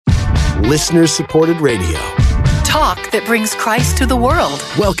listener-supported radio. Talk that brings Christ to the world.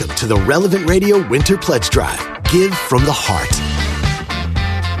 Welcome to the Relevant Radio Winter Pledge Drive. Give from the heart.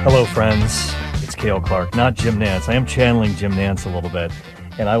 Hello, friends. It's Cale Clark, not Jim Nance. I am channeling Jim Nance a little bit,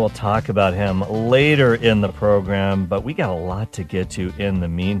 and I will talk about him later in the program, but we got a lot to get to in the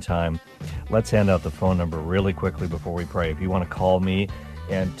meantime. Let's hand out the phone number really quickly before we pray. If you want to call me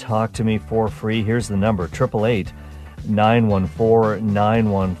and talk to me for free, here's the number,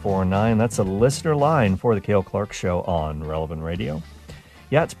 888-914-9149. That's a listener line for the Cale Clark Show on Relevant Radio.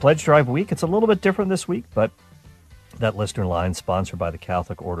 Yeah, it's Pledge Drive week. It's a little bit different this week, but that listener line, sponsored by the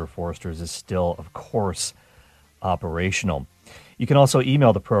Catholic Order of Foresters, is still, of course, operational. You can also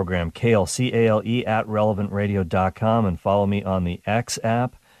email the program, Cale, C-A-L-E, at relevantradio.com, and follow me on the X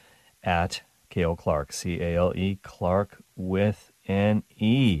app at Cale Clark, C-A-L-E, Clark with an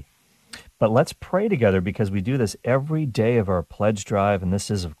E. But let's pray together, because we do this every day of our pledge drive, and this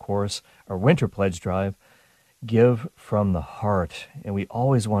is, of course, our winter pledge drive, Give from the Heart. And we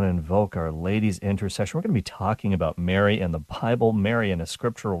always want to invoke Our Lady's intercession. We're going to be talking about Mary and the Bible, Mary and a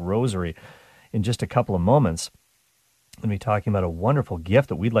scriptural rosary in just a couple of moments. We're going to be talking about a wonderful gift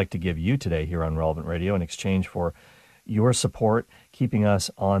that we'd like to give you today here on Relevant Radio in exchange for your support, keeping us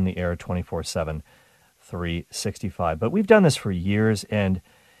on the air 24/7, 365. But we've done this for years, and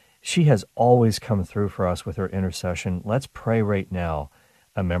she has always come through for us with her intercession. Let's pray right now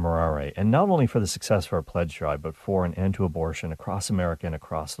a memorare, and not only for the success of our pledge drive, but for an end to abortion across America and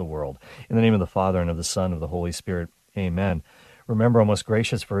across the world. In the name of the Father, and of the Son, and of the Holy Spirit, amen. Remember, O most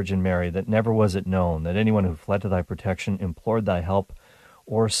gracious Virgin Mary, that never was it known that anyone who fled to thy protection, implored thy help,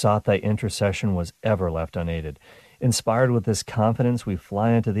 or sought thy intercession was ever left unaided. Inspired with this confidence, we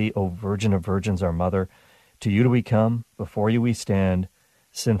fly unto thee, O Virgin of Virgins, our Mother. To you do we come, before you we stand,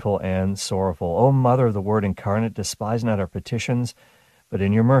 sinful and sorrowful. O Mother of the Word incarnate, despise not our petitions, but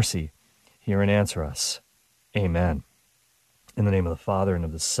in your mercy, hear and answer us. Amen. In the name of the Father, and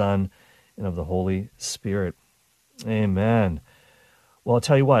of the Son, and of the Holy Spirit. Amen. Well, I'll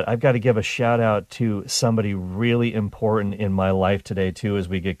tell you what, I've got to give a shout out to somebody really important in my life today, too, as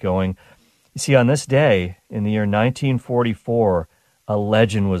we get going. You see, on this day, in the year 1944, a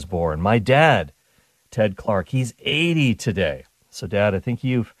legend was born. My dad, Ted Clark, he's 80 today. So, Dad, I think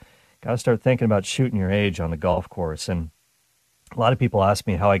you've got to start thinking about shooting your age on the golf course. And a lot of people ask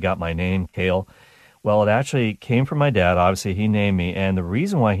me how I got my name, Cale. Well, it actually came from my dad. Obviously, he named me. And the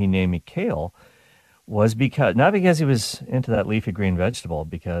reason why he named me Cale was not because he was into that leafy green vegetable,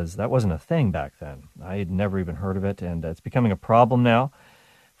 because that wasn't a thing back then. I had never even heard of it, and it's becoming a problem now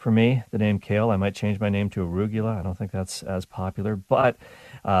for me, the name Cale. I might change my name to Arugula. I don't think that's as popular. But,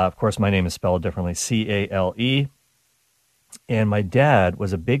 of course, my name is spelled differently, C-A-L-E. And my dad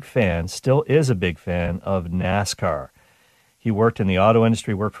was a big fan, still is a big fan, of NASCAR. He worked in the auto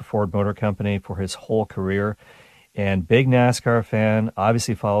industry, worked for Ford Motor Company for his whole career, and big NASCAR fan,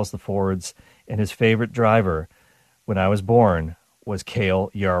 obviously follows the Fords, and his favorite driver when I was born was Cale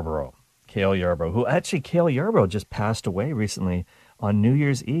Yarborough. Cale Yarborough, who actually, Cale Yarborough just passed away recently on New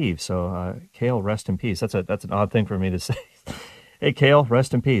Year's Eve. So, Cale, rest in peace. That's an odd thing for me to say. Hey, Cale,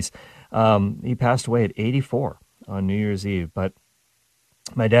 rest in peace. He passed away at 84 on New Year's Eve. But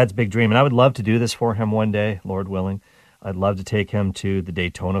my dad's big dream, and I would love to do this for him one day, Lord willing. I'd love to take him to the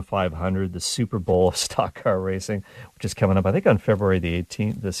Daytona 500, the Super Bowl of stock car racing, which is coming up, I think, on February the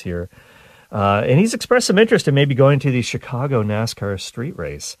 18th this year. And he's expressed some interest in maybe going to the Chicago NASCAR street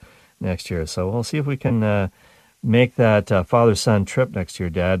race next year. So we'll see if we can make that father-son trip next year,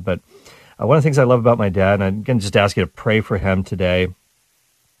 Dad. But one of the things I love about my dad, and I'm going to just ask you to pray for him today.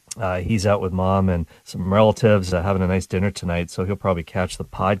 He's out with Mom and some relatives having a nice dinner tonight, so he'll probably catch the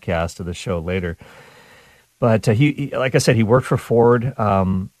podcast of the show later. But he, like I said, he worked for Ford.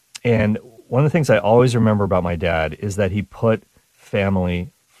 And one of the things I always remember about my dad is that he put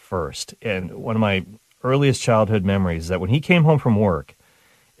family first. And one of my earliest childhood memories is that when he came home from work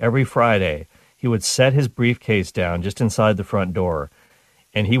every Friday, he would set his briefcase down just inside the front door,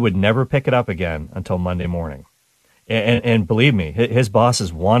 and he would never pick it up again until Monday morning. And believe me, his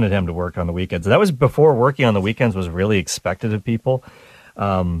bosses wanted him to work on the weekends. That was before working on the weekends was really expected of people.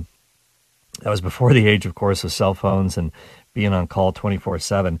 That was before the age, of course, of cell phones and being on call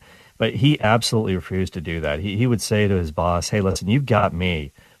 24/7. But he absolutely refused to do that. He would say to his boss, hey, listen, you've got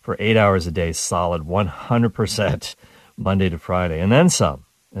me for 8 hours a day, solid, 100% Monday to Friday. And then some,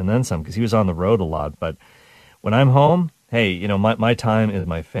 because he was on the road a lot. But when I'm home, hey, you know, my time is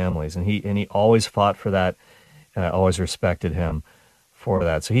my family's. And he always fought for that, and I always respected him for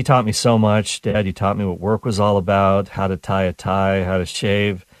that. So he taught me so much. Dad, he taught me what work was all about, how to tie a tie, how to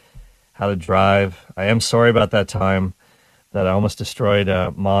shave, how to drive. I am sorry about that time, that I almost destroyed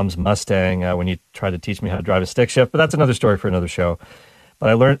Mom's Mustang when you tried to teach me how to drive a stick shift. But that's another story for another show.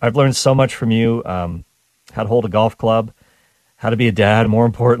 But I've learned so much from you, how to hold a golf club, how to be a dad, more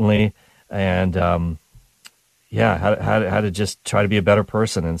importantly, and how to just try to be a better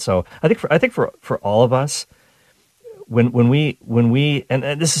person. And so I think for all of us, when we and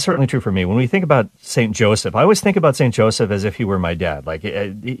this is certainly true for me, when we think about Saint Joseph, I always think about Saint Joseph as if he were my dad. Like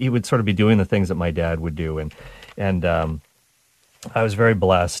he would sort of be doing the things that my dad would do, and I was very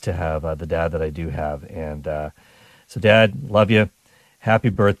blessed to have the dad that I do have. And so, Dad, love you. Happy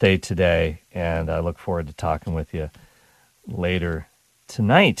birthday today, and I look forward to talking with you later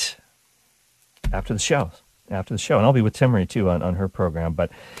tonight after the show. And I'll be with Timmery too on her program.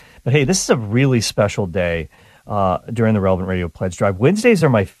 But hey, this is a really special day during the Relevant Radio Pledge Drive. Wednesdays are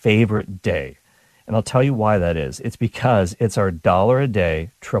my favorite day, and I'll tell you why that is. It's because it's our $1 a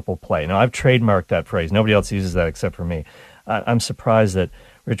day triple play. Now, I've trademarked that phrase. Nobody else uses that except for me. I'm surprised that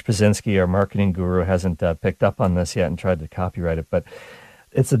Rich Pazinski, our marketing guru, hasn't picked up on this yet and tried to copyright it. But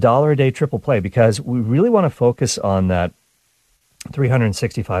it's a $1 a day triple play because we really want to focus on that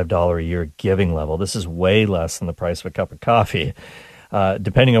 $365 a year giving level. This is way less than the price of a cup of coffee,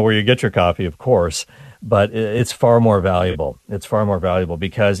 depending on where you get your coffee, of course. But it's far more valuable. It's far more valuable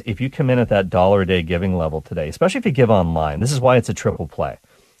because if you come in at that $1 a day giving level today, especially if you give online, this is why it's a triple play.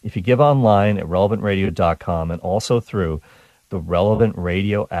 If you give online at relevantradio.com and also through the Relevant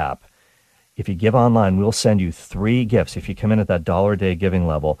Radio app, if you give online, we'll send you 3 gifts. If you come in at that $1 a day giving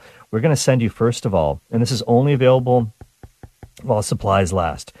level, we're going to send you, first of all, and this is only available while supplies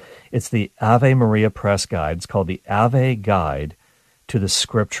last. It's the Ave Maria Press Guide. It's called the Ave Guide to the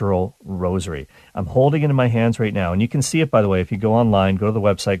Scriptural Rosary. I'm holding it in my hands right now, and you can see it, by the way, if you go online, go to the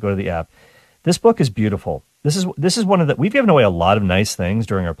website, go to the app. This book is beautiful. This is one of the, we've given away a lot of nice things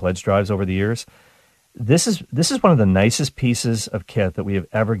during our pledge drives over the years. This is one of the nicest pieces of kit that we have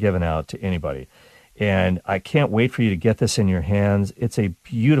ever given out to anybody. And I can't wait for you to get this in your hands. It's a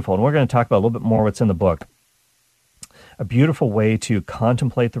beautiful, and we're going to talk about a little bit more what's in the book. A beautiful way to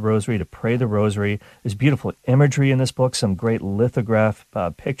contemplate the rosary, to pray the rosary. There's beautiful imagery in this book, some great lithograph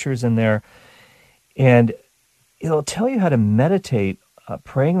pictures in there. And it'll tell you how to meditate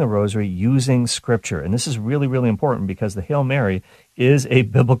praying the rosary using Scripture. And this is really, really important because the Hail Mary is a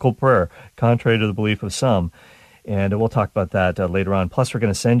biblical prayer, contrary to the belief of some. And we'll talk about that later on. Plus, we're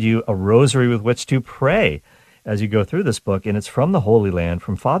going to send you a rosary with which to pray as you go through this book. And it's from the Holy Land,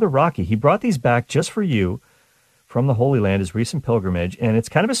 from Father Rocky. He brought these back just for you from the Holy Land, his recent pilgrimage. And it's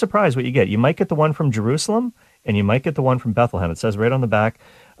kind of a surprise what you get. You might get the one from Jerusalem, and you might get the one from Bethlehem. It says right on the back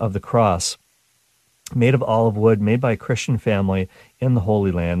of the cross, made of olive wood, made by a Christian family in the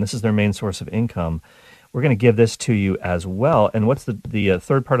Holy Land. This is their main source of income. We're going to give this to you as well. And what's the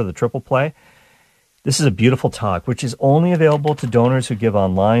third part of the triple play? This is a beautiful talk, which is only available to donors who give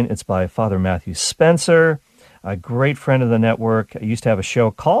online. It's by Father Matthew Spencer, a great friend of the network. I used to have a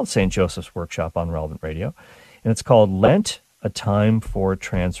show called St. Joseph's Workshop on Relevant Radio, and it's called Lent, A Time for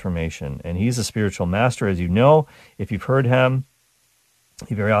Transformation. And he's a spiritual master, as you know. If you've heard him,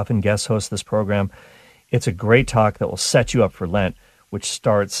 he very often guest hosts this program. It's a great talk that will set you up for Lent, which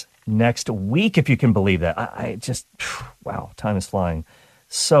starts next week, if you can believe that. I just, wow, time is flying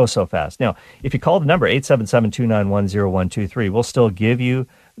so fast. Now, if you call the number 877-291-0123, we'll still give you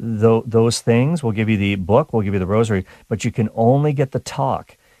those things. We'll give you the book, we'll give you the rosary, but you can only get the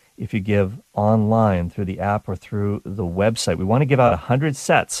talk if you give online through the app or through the website. We want to give out 100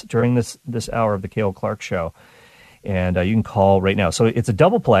 sets during this hour of the Cale Clark Show, and you can call right now. So it's a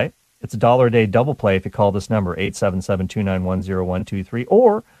double play. It's a $1 a day double play if you call this number, 877-291-0123,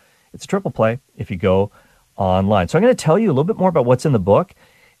 or it's a triple play if you go online. So I'm going to tell you a little bit more about what's in the book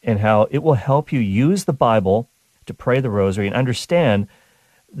and how it will help you use the Bible to pray the rosary and understand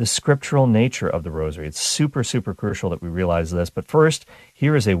the scriptural nature of the rosary. It's super crucial that we realize this. But first,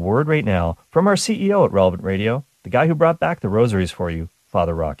 here is a word right now from our CEO at Relevant Radio, the guy who brought back the rosaries for you,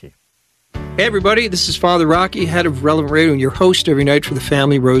 Father Rocky. Hey everybody, this is Father Rocky, head of Relevant Radio and your host every night for the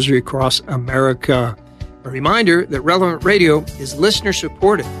Family Rosary across America. A reminder that Relevant Radio is listener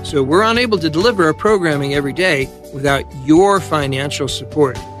supported, so we're unable to deliver our programming every day without your financial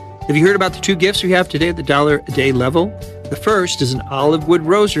support. Have you heard about the 2 gifts we have today at the $1 a day level? The first is an olive wood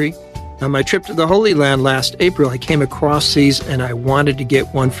rosary. On my trip to the Holy Land last April, I came across these and I wanted to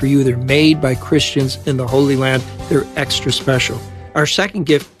get one for you. They're made by Christians in the Holy Land. They're extra special. Our second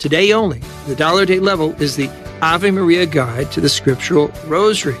gift, today only, the $1 a day level, is the Ave Maria Guide to the Scriptural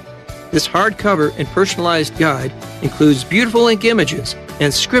Rosary. This hardcover and personalized guide includes beautiful ink images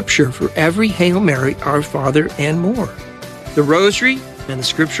and scripture for every Hail Mary, Our Father, and more. The Rosary and the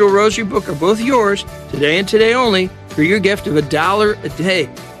Scriptural Rosary book are both yours today and today only for your gift of $1 a day.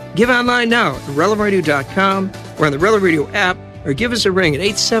 Give online now at relevantradio.com or on the Relevant Radio app, or give us a ring at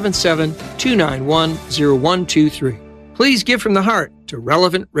 877-291-0123. Please give from the heart to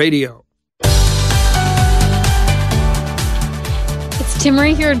Relevant Radio. It's Tim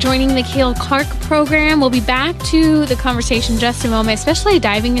Marie here joining the Cale Clark program. We'll be back to the conversation in just a moment, especially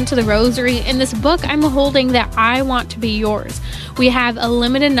diving into the Rosary. In this book I'm holding that I Want to Be Yours. We have a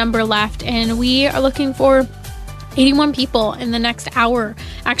limited number left, and we are looking for 81 people in the next hour,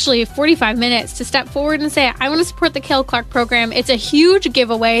 actually 45 minutes, to step forward and say, I want to support the Cale Clark program. It's a huge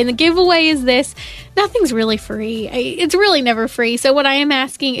giveaway, and the giveaway is this. Nothing's really free. It's really never free. So what I am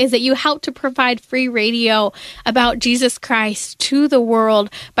asking is that you help to provide free radio about Jesus Christ to the world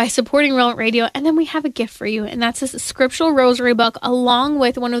by supporting Relevant Radio. And then we have a gift for you, and that's this Scriptural Rosary book, along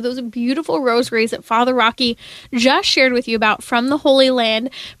with one of those beautiful rosaries that Father Rocky just shared with you about from the Holy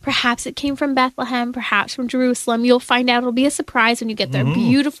Land. Perhaps it came from Bethlehem, perhaps from Jerusalem. You'll find out. It'll be a surprise when you get their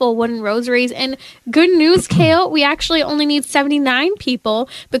beautiful wooden rosaries. And good news, Cale, we actually only need 79 people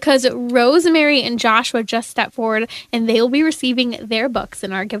because Rosemary and Joshua just stepped forward, and they will be receiving their books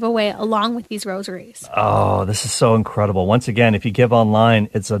in our giveaway along with these rosaries. Oh, this is so incredible. Once again, if you give online,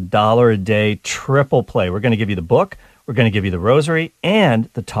 it's $1 a day, triple play. We're going to give you the book, we're going to give you the rosary, and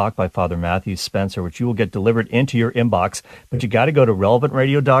the talk by Father Matthew Spencer, which you will get delivered into your inbox. But you got to go to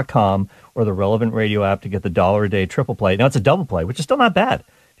relevantradio.com or the Relevant Radio app to get the $1 a day triple play. Now, it's a double play, which is still not bad.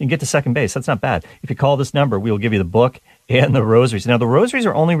 You can get to second base. That's not bad. If you call this number, we will give you the book and the rosaries. Now, the rosaries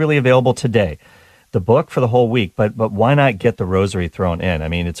are only really available today. The book for the whole week, but why not get the rosary thrown in? I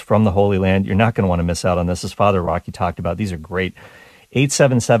mean, it's from the Holy Land. You're not going to want to miss out on this, as Father Rocky talked about. These are great.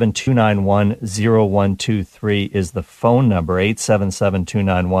 877-291-0123 is the phone number,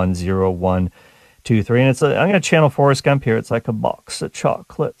 877-291-0123. And I'm going to channel Forrest Gump here. It's like a box of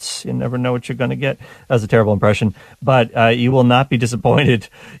chocolates. You never know what you're going to get. That's a terrible impression, but you will not be disappointed.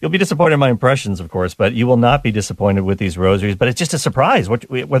 You'll be disappointed in my impressions, of course, but you will not be disappointed with these rosaries. But it's just a surprise,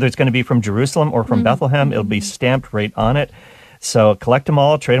 whether it's going to be from Jerusalem or from Bethlehem. It'll be stamped right on it. So collect them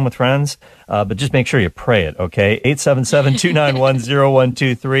all, trade them with friends, but just make sure you pray it, okay?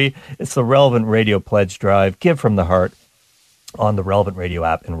 877-291-0123. It's the Relevant Radio Pledge Drive. Give from the heart on the Relevant Radio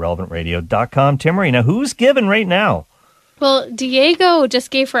app and relevantradio.com. Tim Marie, now who's giving right now? Well, Diego just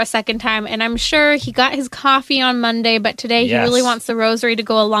gave for a second time, and I'm sure he got his coffee on Monday, but today he really wants the rosary to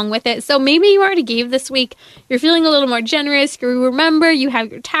go along with it. So maybe you already gave this week. You're feeling a little more generous. You remember you have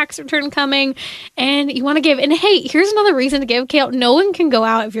your tax return coming, and you want to give. And hey, here's another reason to give, Cale. No one can go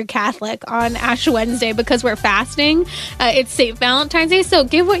out if you're Catholic on Ash Wednesday because we're fasting. It's St. Valentine's Day, so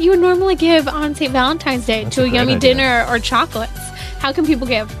give what you would normally give on St. Valentine's Day. That's to a yummy dinner or chocolates. How can people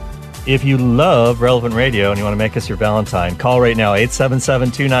give? If you love Relevant Radio and you want to make us your Valentine, call right now,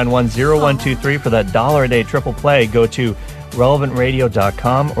 877-291-0123 for that $1 a day triple play. Go to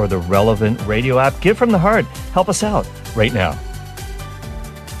relevantradio.com or the Relevant Radio app. Give from the heart. Help us out right now.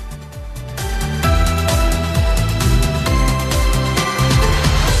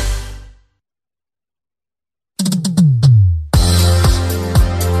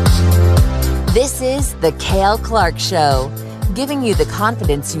 This is the Cale Clark Show, giving you the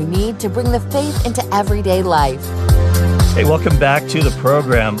confidence you need to bring the faith into everyday life. Hey, welcome back to the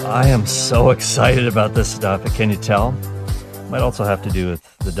program. I am so excited about this stuff. Can you tell? Might also have to do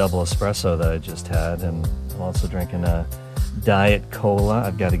with the double espresso that I just had, and I'm also drinking a Diet Cola.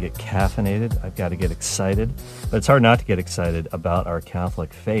 I've got to get caffeinated. I've got to get excited. But it's hard not to get excited about our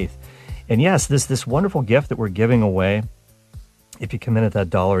Catholic faith. And yes, this wonderful gift that we're giving away, if you come in at that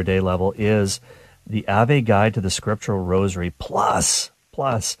 $1 a day level, is the Ave Guide to the Scriptural Rosary, plus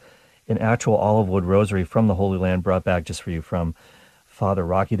an actual olive wood rosary from the Holy Land brought back just for you from Father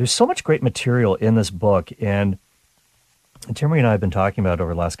Rocky. There's so much great material in this book, and Tim Marie and I have been talking about it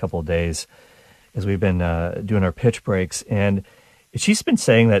over the last couple of days as we've been doing our pitch breaks, and she's been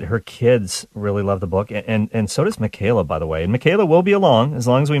saying that her kids really love the book, and so does Michaela, by the way. And Michaela will be along as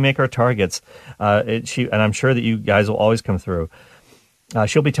long as we make our targets, and I'm sure that you guys will always come through.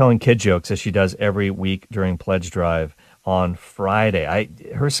 She'll be telling kid jokes as she does every week during Pledge Drive on Friday.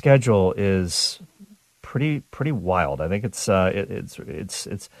 Her schedule is pretty wild. I think it's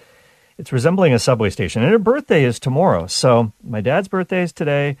resembling a subway station. And her birthday is tomorrow. So my dad's birthday is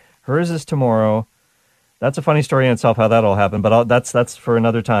today. Hers is tomorrow. That's a funny story in itself how that all happened. But that's for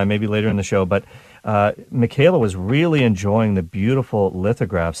another time, maybe later in the show. But Michaela was really enjoying the beautiful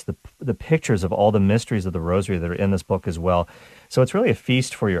lithographs, the pictures of all the mysteries of the Rosary that are in this book as well. So it's really a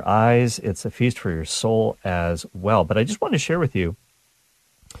feast for your eyes. It's a feast for your soul as well. But I just wanted to share with you,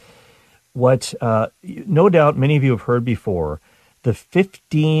 what no doubt many of you have heard before, the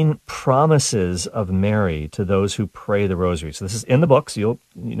 15 promises of Mary to those who pray the Rosary. So this is in the book, so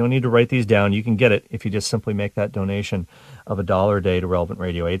you don't need to write these down. You can get it if you just simply make that donation of $1 a day to Relevant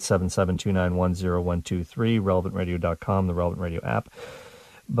Radio, 877-291-0123, relevantradio.com, the Relevant Radio app.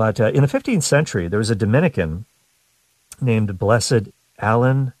 But in the 15th century, there was a Dominican named Blessed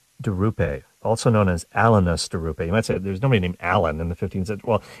Alan de Rupe, also known as Alanus de Rupe. You might say there's nobody named Alan in the 15th century.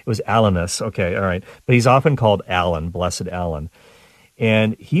 Well, it was Alanus. Okay, all right. But he's often called Alan, Blessed Alan.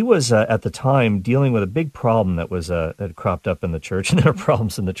 And he was, at the time, dealing with a big problem that had cropped up in the church. And there are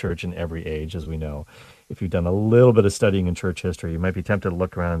problems in the church in every age, as we know. If you've done a little bit of studying in church history, you might be tempted to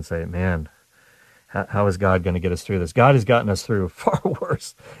look around and say, man, how is God going to get us through this? God has gotten us through far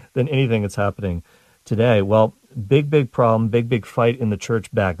worse than anything that's happening today. Well, big problem, big fight in the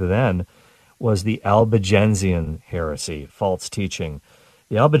church back then was the Albigensian heresy, false teaching.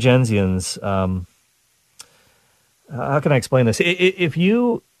 The Albigensians, how can I explain this? If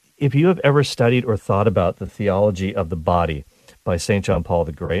you have ever studied or thought about the theology of the body by St. John Paul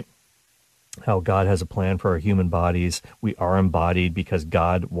the Great, how God has a plan for our human bodies, we are embodied because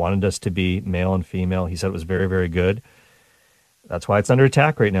God wanted us to be male and female. He said it was very, very good. That's why it's under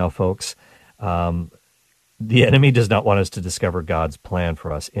attack right now, folks. The enemy does not want us to discover God's plan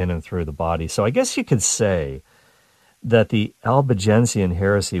for us in and through the body. So I guess you could say that the Albigensian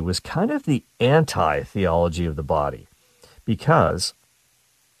heresy was kind of the anti-theology of the body, because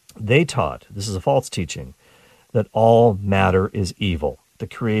they taught, this is a false teaching, that all matter is evil. The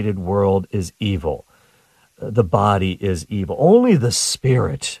created world is evil. The body is evil. Only the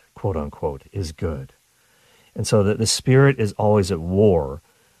spirit, quote unquote, is good. And so that the spirit is always at war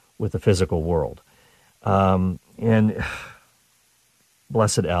with the physical world. And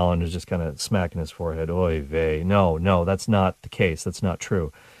Blessed Alan is just kind of smacking his forehead. Oy vey. No, that's not the case. That's not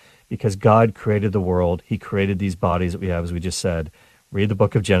true. Because God created the world. He created these bodies that we have, as we just said. Read the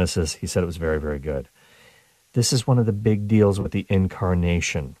book of Genesis. He said it was very, very good. This is one of the big deals with the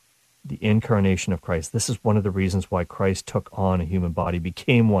incarnation of Christ. This is one of the reasons why Christ took on a human body,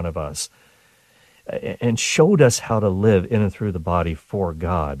 became one of us, and showed us how to live in and through the body for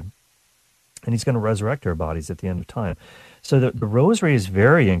God. And he's going to resurrect our bodies at the end of time. So the Rosary is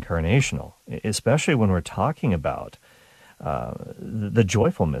very incarnational, especially when we're talking about the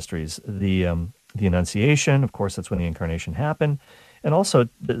joyful mysteries, the Annunciation. Of course, that's when the Incarnation happened. And also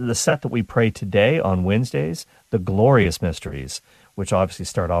the set that we pray today on Wednesdays, the glorious mysteries, which obviously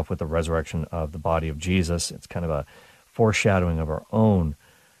start off with the resurrection of the body of Jesus. It's kind of a foreshadowing of our own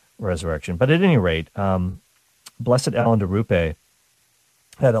resurrection. But at any rate, Blessed Alan de Rupe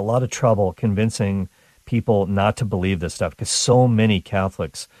had a lot of trouble convincing people not to believe this stuff, because so many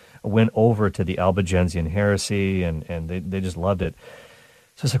Catholics went over to the Albigensian heresy and they just loved it.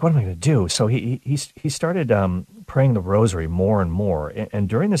 So it's like, what am I going to do? So he started praying the Rosary more and more. And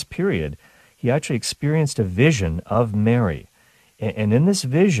during this period, he actually experienced a vision of Mary. And in this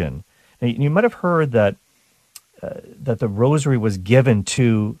vision, you might have heard that the Rosary was given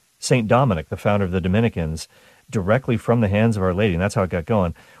to St. Dominic, the founder of the Dominicans, directly from the hands of Our Lady, and that's how it got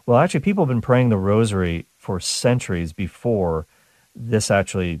going. Well, actually, people have been praying the Rosary for centuries before this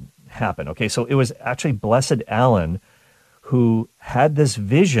actually happened. Okay, so it was actually Blessed Alan who had this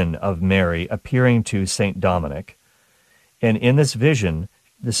vision of Mary appearing to St. Dominic, and in this vision,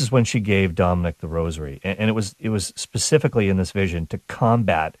 this is when she gave Dominic the Rosary, and it was specifically in this vision to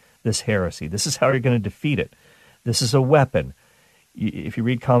combat this heresy. This is how you're going to defeat it. This is a weapon. If you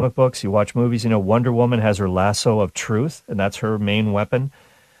read comic books, you watch movies, Wonder Woman has her lasso of truth, and that's her main weapon.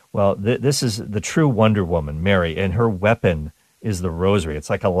 Well, this is the true Wonder Woman, Mary, and her weapon is the Rosary. It's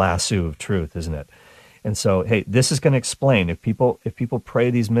like a lasso of truth, isn't it? And so, hey, this is going to explain, if people pray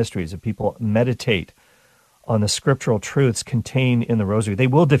these mysteries, if people meditate on the scriptural truths contained in the Rosary, they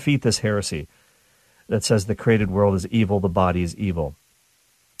will defeat this heresy that says the created world is evil, the body is evil.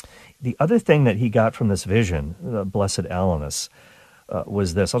 The other thing that he got from this vision, Blessed Alanus,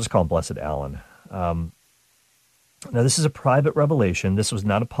 was this. I'll just call him Blessed Alan. Now, this is a private revelation. This was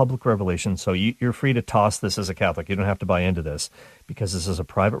not a public revelation, so you're free to toss this as a Catholic. You don't have to buy into this, because this is a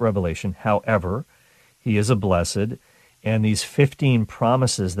private revelation. However, he is a blessed, and these 15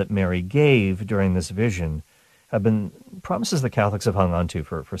 promises that Mary gave during this vision have been promises that Catholics have hung on to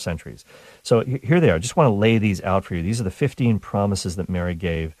for centuries. So here they are. I just want to lay these out for you. These are the 15 promises that Mary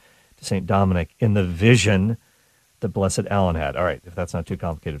gave to St. Dominic in the vision that Blessed Alan had. All right, if that's not too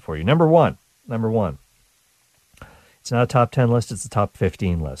complicated for you. Number one. It's not a top 10 list, it's a top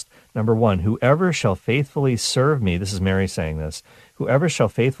 15 list. Number one, whoever shall faithfully serve me, this is Mary saying this, whoever shall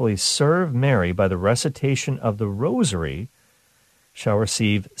faithfully serve Mary by the recitation of the Rosary shall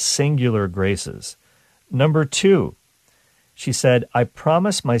receive singular graces. Number two, She said, I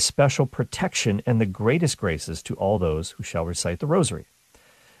promise my special protection and the greatest graces to all those who shall recite the Rosary.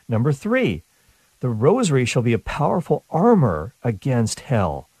 Number 3, the Rosary shall be a powerful armor against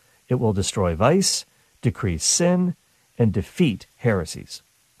hell. It will destroy vice, decrease sin, and defeat heresies,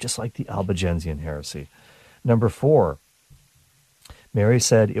 just like the Albigensian heresy. Number 4, Mary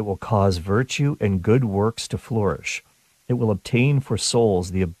said it will cause virtue and good works to flourish. It will obtain for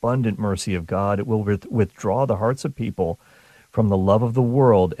souls the abundant mercy of God. It will withdraw the hearts of people from the love of the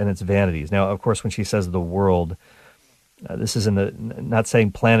world and its vanities. Now, of course, when she says the world, this is not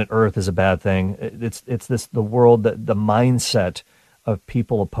saying planet Earth is a bad thing. It's the world, the mindset of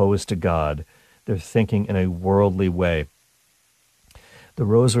people opposed to God. They're thinking in a worldly way. The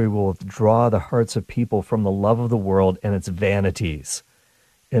Rosary will withdraw the hearts of people from the love of the world and its vanities,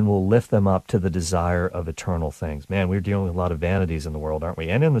 and will lift them up to the desire of eternal things. Man, we're dealing with a lot of vanities in the world, aren't we?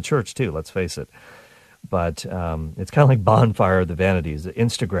 And in the church, too, let's face it. But it's kind of like bonfire of the vanities.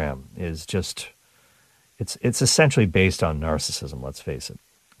 Instagram is just, it's essentially based on narcissism, let's face it.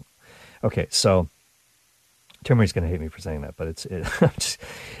 Okay, so Timmery's going to hate me for saying that,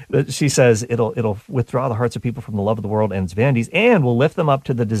 but she says it'll withdraw the hearts of people from the love of the world and its vanities, and will lift them up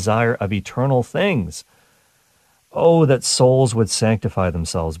to the desire of eternal things. Oh, that souls would sanctify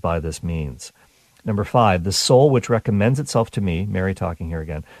themselves by this means. Number 5, the soul which recommends itself to me, Mary talking here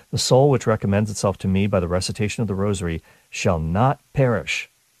again, the soul which recommends itself to me by the recitation of the Rosary shall not perish.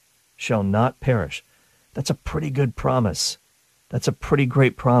 Shall not perish. That's a pretty good promise. That's a pretty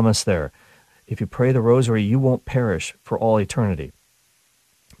great promise there. If you pray the Rosary, you won't perish for all eternity.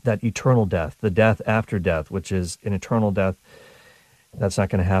 That eternal death, the death after death, which is an eternal death, that's not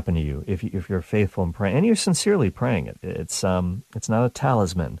going to happen to you if you're faithful in praying, and you're sincerely praying it. It's not a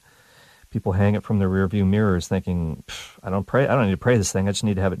talisman. People hang it from their rearview mirrors thinking, I don't need to pray this thing, I just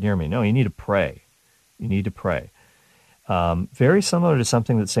need to have it near me. No, you need to pray. You need to pray. Very similar to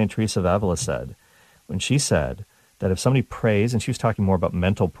something that St. Teresa of Avila said, when she said that if somebody prays, and she was talking more about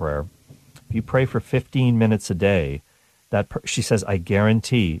mental prayer, if you pray for 15 minutes a day, she says, I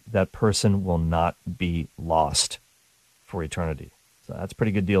guarantee that person will not be lost for eternity. So that's a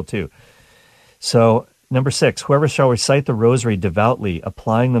pretty good deal too. So number 6, whoever shall recite the Rosary devoutly,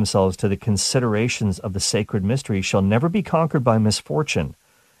 applying themselves to the considerations of the sacred mystery, shall never be conquered by misfortune.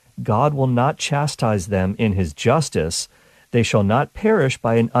 God will not chastise them in his justice. They shall not perish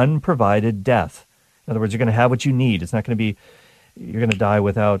by an unprovided death. In other words, you're going to have what you need. It's not going to be, you're going to die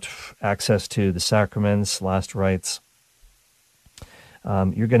without access to the sacraments, last rites.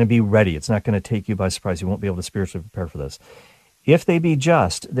 You're going to be ready. It's not going to take you by surprise. You won't be able to spiritually prepare for this. If they be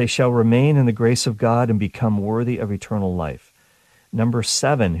just, they shall remain in the grace of God and become worthy of eternal life. Number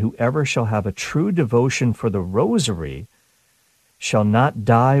 7, whoever shall have a true devotion for the Rosary shall not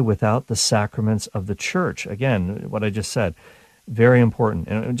die without the sacraments of the Church. Again, what I just said, very important.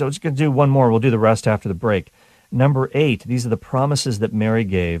 And I'm just going to do one more. We'll do the rest after the break. Number 8, these are the promises that Mary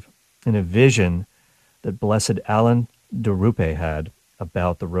gave in a vision that Blessed Alan de Rupe had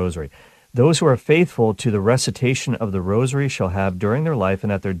about the Rosary. Those who are faithful to the recitation of the Rosary shall have during their life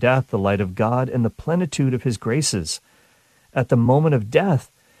and at their death the light of God and the plenitude of his graces. At the moment of death,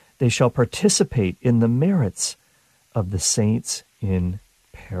 they shall participate in the merits of the saints in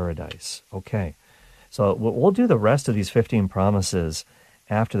paradise. Okay, so we'll do the rest of these 15 promises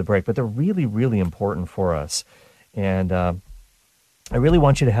after the break, but they're really, really important for us. And I really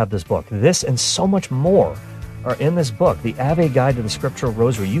want you to have this book. This and so much more are in this book, The Ave Guide to the Scriptural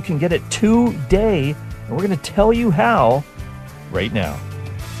Rosary. You can get it today, and we're going to tell you how right now.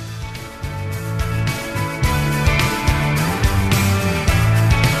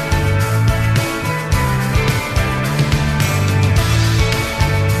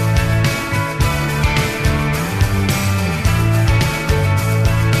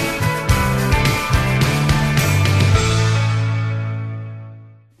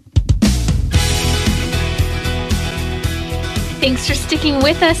 Thanks for sticking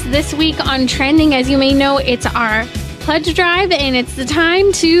with us this week on Trending. As you may know, it's our pledge drive, and it's the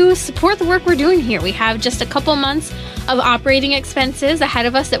time to support the work we're doing here. We have just a couple months of operating expenses ahead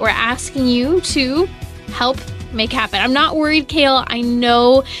of us that we're asking you to help make happen. I'm not worried, Cale. I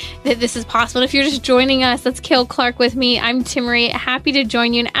know that this is possible. If you're just joining us, that's Cale Clark with me. I'm Timmery, happy to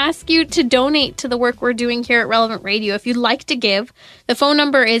join you and ask you to donate to the work we're doing here at Relevant Radio. If you'd like to give, the phone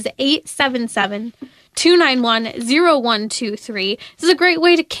number is 877 291-0123. This is a great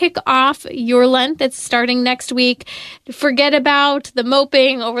way to kick off your Lent that's starting next week. Forget about the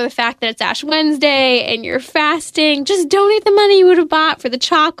moping over the fact that it's Ash Wednesday and you're fasting. Just donate the money you would have bought for the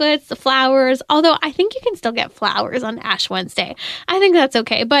chocolates, the flowers, although I think you can still get flowers on Ash Wednesday. I think that's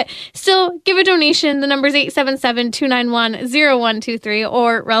okay, but still give a donation. The number is 877-291-0123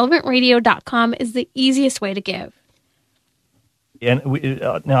 or relevantradio.com is the easiest way to give. And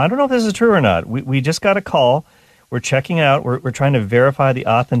now, I don't know if this is true or not. We just got a call. We're checking out. We're trying to verify the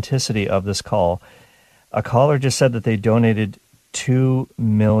authenticity of this call. A caller just said that they donated $2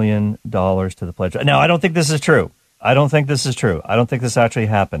 million to the pledge. Now, I don't think this is true. I don't think this actually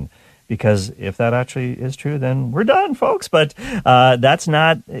happened. Because if that actually is true, then we're done, folks. But that's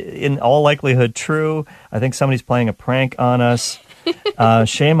not, in all likelihood, true. I think somebody's playing a prank on us.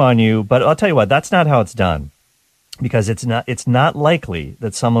 Shame on you. But I'll tell you what, that's not how it's done. Because it's not likely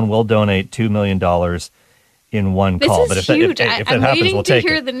that someone will donate $2 million in one call. This is but huge. If that I'm happens, waiting we'll to take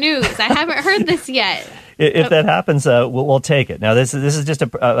hear it. the news. I haven't heard this yet. If that happens, we'll take it. Now, this is just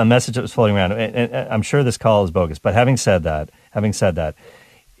a message that was floating around, and I'm sure this call is bogus. But having said that,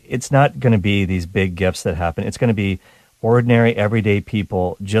 it's not going to be these big gifts that happen. It's going to be ordinary, everyday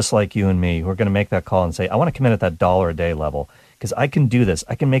people just like you and me who are going to make that call and say, I want to come in at that $1 a day level because I can do this.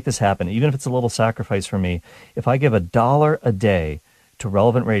 I can make this happen, even if it's a little sacrifice for me. If I give $1 a day to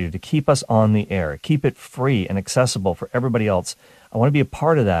Relevant Radio to keep us on the air, keep it free and accessible for everybody else, I want to be a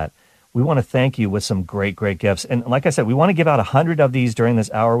part of that. We want to thank you with some great, great gifts. And like I said, we want to give out 100 of these during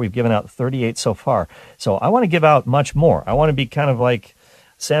this hour. We've given out 38 so far. So I want to give out much more. I want to be kind of like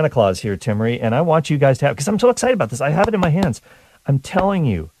Santa Claus here, Timmery, and I want you guys to have, because I'm so excited about this. I have it in my hands. I'm telling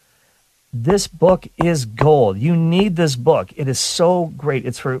you, this book is gold. You need this book. It is so great.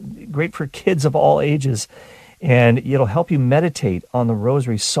 It's great for kids of all ages, and it'll help you meditate on the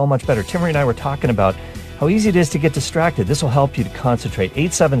Rosary so much better. Timmery and I were talking about how easy it is to get distracted. This will help you to concentrate.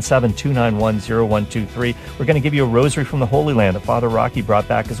 877-291-0123. We're going to give you a Rosary from the Holy Land that Father Rocky brought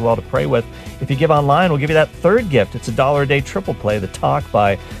back as well to pray with. If you give online, we'll give you that third gift. It's $1 a day triple play, the talk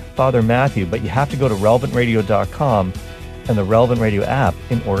by Father Matthew. But you have to go to relevantradio.com and the Relevant Radio app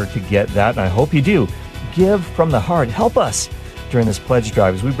in order to get that. And I hope you do. Give from the heart. Help us during this pledge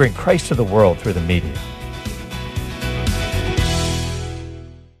drive as we bring Christ to the world through the media.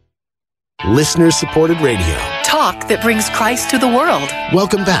 Listener-supported radio. Talk that brings Christ to the world.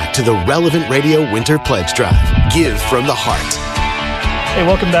 Welcome back to the Relevant Radio Winter Pledge Drive. Give from the heart. Hey,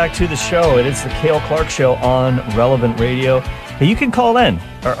 welcome back to the show. It is the Cale Clark Show on Relevant Radio. Hey, you can call in.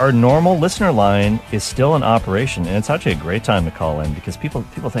 Our normal listener line is still in operation, and it's actually a great time to call in because people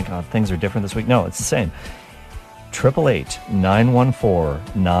think, oh, things are different this week. No, it's the same.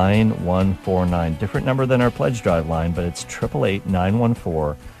 888-914-9149. Different number than our pledge drive line, but it's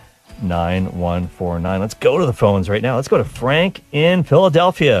 888-914-9149. Let's go to the phones right now. Let's go to Frank in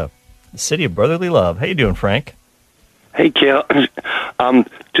Philadelphia, the city of brotherly love. How you doing, Frank? Hey, Cale.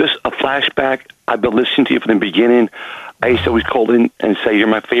 Just a flashback. I've been listening to you from the beginning. I used to always call in and say, you're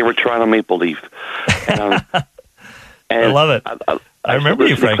my favorite Toronto Maple Leaf. And I love it. I remember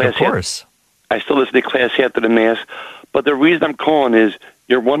you, Frank, of course. I still listen to class after the Mass. But the reason I'm calling is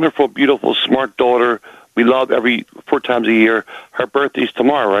your wonderful, beautiful, smart daughter, we love every 4 times a year. Her birthday's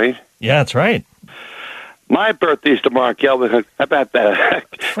tomorrow, right? Yeah, that's right. My birthday's tomorrow, Cale. How about that?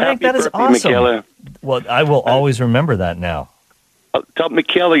 Frank, Happy that is birthday, awesome. Michaela. Well, I will always remember that now. Tell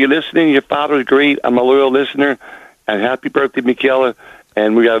Michaela you're listening. Your father's great. I'm a loyal listener. And happy birthday, Michaela.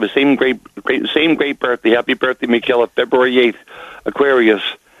 And we got the same great birthday. Happy birthday, Michaela. February 8th, Aquarius.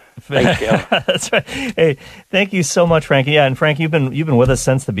 Thanks, Cale. That's right. Hey, thank you so much, Frank. Yeah, and Frank, you've been with us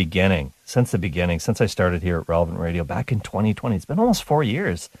since the beginning. Since I started here at Relevant Radio back in 2020. It's been almost 4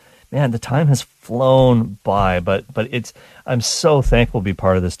 years. Man, the time has flown by, but I'm so thankful to be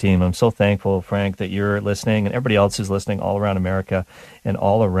part of this team. I'm so thankful, Frank, that you're listening and everybody else who's listening all around America and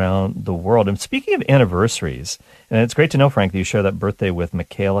all around the world. And speaking of anniversaries, and it's great to know, Frank, that you share that birthday with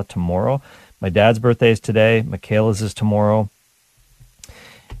Michaela tomorrow. My dad's birthday is today. Michaela's is tomorrow.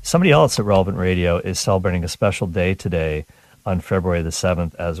 Somebody else at Relevant Radio is celebrating a special day today on February the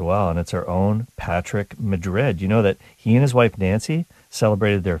 7th as well, and it's our own Patrick Madrid. You know that he and his wife Nancy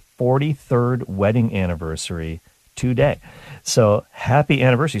celebrated their 43rd wedding anniversary today. So happy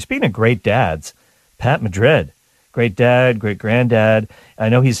anniversary. Speaking of great dads, Pat Madrid, great dad, great granddad. I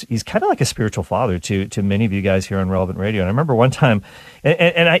know he's kind of like a spiritual father to many of you guys here on Relevant Radio. And I remember one time,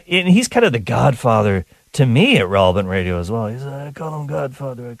 and he's kind of the godfather to me at Relevant Radio as well. I call him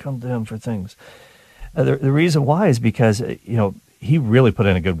Godfather. I come to him for things. The reason why is because, he really put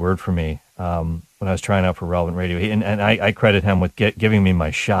in a good word for me when I was trying out for Relevant Radio. And I credit him with giving me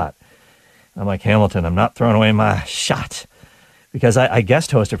my shot. I'm like, Hamilton, I'm not throwing away my shot. Because I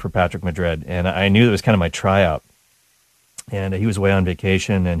guest hosted for Patrick Madrid, and I knew it was kind of my tryout. And he was away on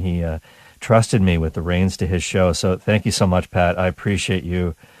vacation, and he trusted me with the reins to his show. So thank you so much, Pat. I appreciate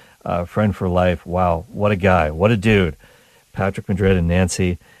you. Friend for life. Wow, what a guy. What a dude. Patrick Madrid and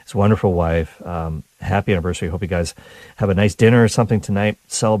Nancy, his wonderful wife. Happy anniversary. Hope you guys have a nice dinner or something tonight.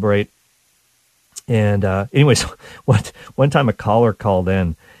 Celebrate. And anyways, one time a caller called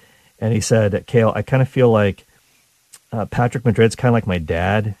in, and he said, Cale, I kind of feel like Patrick Madrid's kind of like my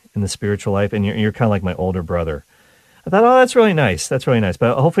dad in the spiritual life, and you're kind of like my older brother. I thought, oh, that's really nice. That's really nice.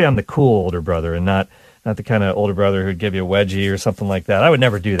 But hopefully I'm the cool older brother and not the kind of older brother who'd give you a wedgie or something like that. I would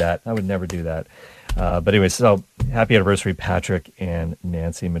never do that. But anyway, so happy anniversary, Patrick and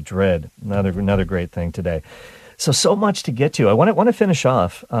Nancy Madrid. Another great thing today. So much to get to. I want to finish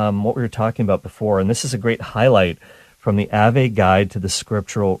off what we were talking about before, and this is a great highlight from the Ave Guide to the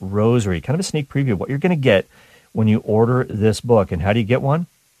Scriptural Rosary, kind of a sneak preview of what you're going to get when you order this book. And how do you get one?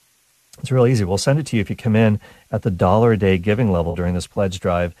 It's real easy. We'll send it to you if you come in at the $1 a day giving level during this pledge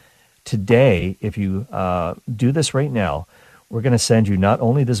drive. Today, if you do this right now, we're going to send you not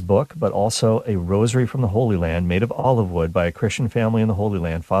only this book, but also a rosary from the Holy Land made of olive wood by a Christian family in the Holy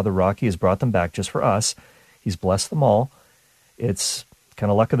Land. Father Rocky has brought them back just for us. He's blessed them all. It's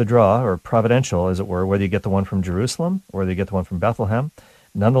kind of luck of the draw, or providential, as it were, whether you get the one from Jerusalem or whether you get the one from Bethlehem.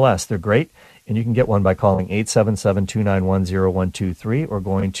 Nonetheless, they're great, and you can get one by calling 877-291-0123 or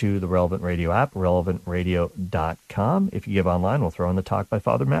going to the Relevant Radio app, relevantradio.com. If you give online, we'll throw in the talk by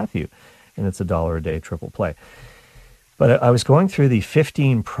Father Matthew, and it's $1 a day triple play. But I was going through the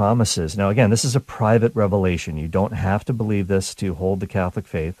 15 promises. Now, again, this is a private revelation. You don't have to believe this to hold the Catholic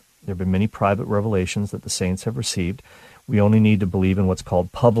faith. There have been many private revelations that the saints have received. We only need to believe in what's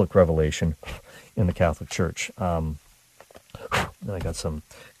called public revelation in the Catholic Church. I got some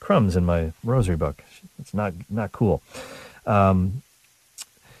crumbs in my rosary book. It's not cool.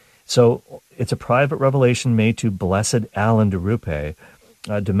 So it's a private revelation made to Blessed Alan de Rupe,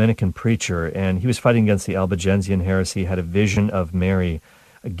 a Dominican preacher, and he was fighting against the Albigensian heresy, had a vision of Mary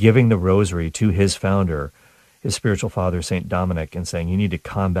giving the rosary to his founder, his spiritual father, St. Dominic, and saying, you need to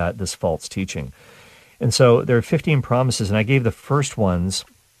combat this false teaching. And so there are 15 promises, and I gave the first ones,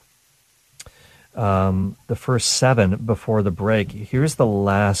 the first 7 before the break. Here's the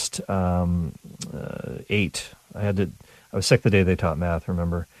last 8. I was sick the day they taught math,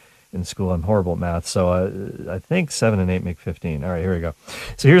 remember, in school. I'm horrible at math, so I think 7 and 8 make 15. All right, here we go.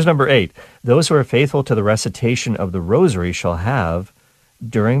 So here's number 8. Those who are faithful to the recitation of the rosary shall have,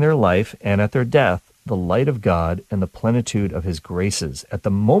 during their life and at their death, the light of God and the plenitude of his graces. At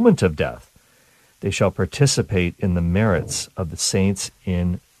the moment of death, they shall participate in the merits of the saints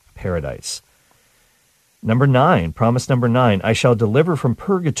in paradise. Number 9, promise number 9, I shall deliver from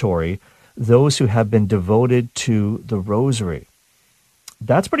purgatory those who have been devoted to the rosary.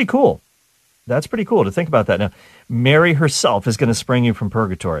 That's pretty cool. That's pretty cool to think about that. Now, Mary herself is going to spring you from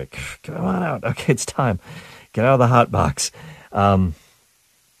purgatory. Come on out. Okay, it's time. Get out of the hot box.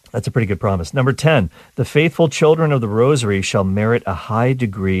 That's a pretty good promise. Number 10, the faithful children of the rosary shall merit a high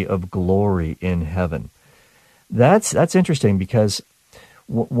degree of glory in heaven. That's interesting, because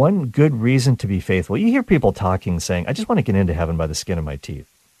one good reason to be faithful, you hear people talking saying, I just want to get into heaven by the skin of my teeth.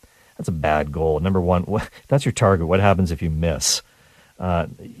 That's a bad goal. Number 1, that's your target. What happens if you miss?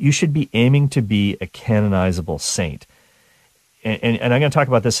 You should be aiming to be a canonizable saint. And I'm going to talk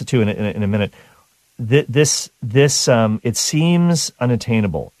about this too in a minute. This it seems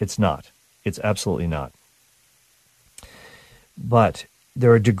unattainable. It's not. It's absolutely not. But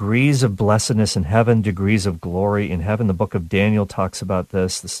there are degrees of blessedness in heaven, degrees of glory in heaven. The book of Daniel talks about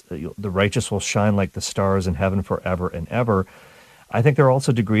this. The righteous will shine like the stars in heaven forever and ever. I think there are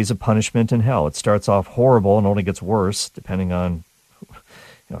also degrees of punishment in hell. It starts off horrible and only gets worse, depending on,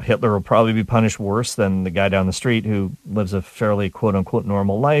 Hitler will probably be punished worse than the guy down the street who lives a fairly quote-unquote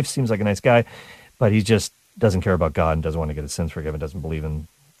normal life, seems like a nice guy, but he just doesn't care about God and doesn't want to get his sins forgiven, doesn't believe in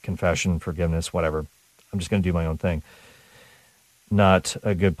confession, forgiveness, whatever. I'm just going to do my own thing. Not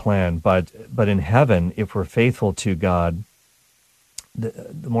a good plan, but in heaven, if we're faithful to God,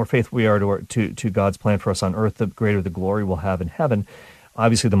 the more faithful we are to God's plan for us on earth, the greater the glory we'll have in heaven.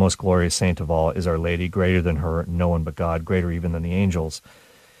 Obviously, the most glorious saint of all is Our Lady. Greater than her, no one but God, greater even than the angels.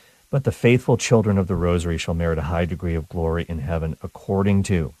 But the faithful children of the rosary shall merit a high degree of glory in heaven, according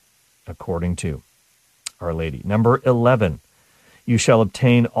to Our Lady. Number 11, you shall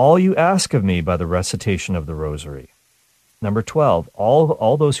obtain all you ask of me by the recitation of the rosary. Number 12,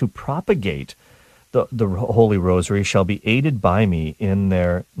 all those who propagate the Holy Rosary shall be aided by me in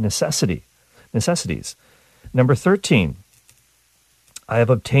their necessities. Number 13, I have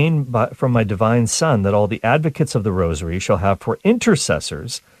obtained from my divine Son that all the advocates of the Rosary shall have for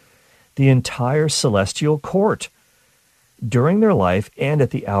intercessors the entire celestial court during their life and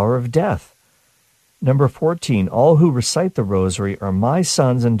at the hour of death. Number 14, all who recite the Rosary are my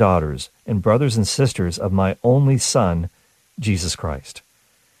sons and daughters and brothers and sisters of my only Son, Jesus Christ.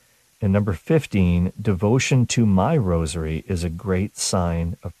 And number 15, devotion to my Rosary is a great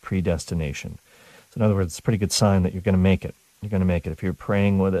sign of predestination. So in other words, it's a pretty good sign that you're going to make it. You're going to make it if you're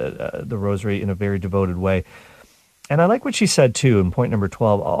praying with the Rosary in a very devoted way. And I like what she said, too, in point number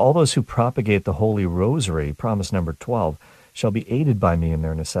 12. All those who propagate the Holy Rosary, promise number 12, shall be aided by me in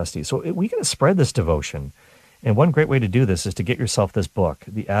their necessities. So we got to spread this devotion. And one great way to do this is to get yourself this book,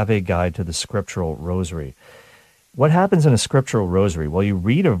 The Ave Guide to the Scriptural Rosary. What happens in a scriptural rosary? Well, you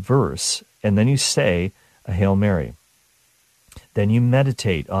read a verse, and then you say a Hail Mary. Then you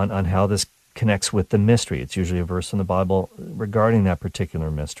meditate on how this connects with the mystery. It's usually a verse in the Bible regarding that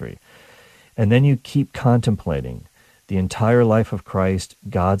particular mystery. And then you keep contemplating the entire life of Christ,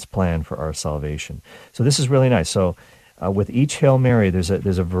 God's plan for our salvation. So this is really nice. So with each Hail Mary, there's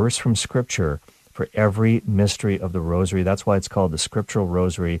a verse from Scripture for every mystery of the Rosary. That's why it's called the Scriptural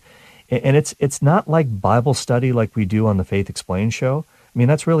Rosary. And it's not like Bible study like we do on the Faith Explained show. I mean,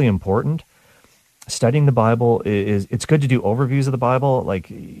 that's really important. Studying the Bible it's good to do overviews of the Bible. Like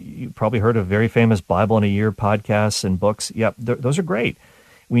you probably heard of very famous Bible in a Year podcasts and books. Yep, those are great.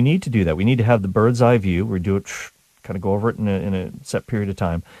 We need to do that. We need to have the bird's eye view. We do it, kind of go over it in a set period of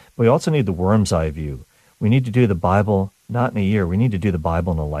time. But we also need the worm's eye view. We need to do the Bible not in a year. We need to do the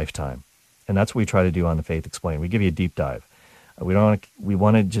Bible in a lifetime. And that's what we try to do on the Faith Explained. We give you a deep dive. We want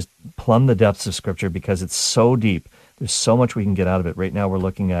to just plumb the depths of Scripture because it's so deep. There's so much we can get out of it. Right now we're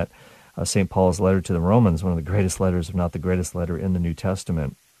looking at St. Paul's letter to the Romans, one of the greatest letters, if not the greatest letter in the New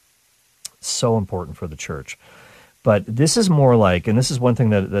Testament. So important for the church. But this is more like, and this is one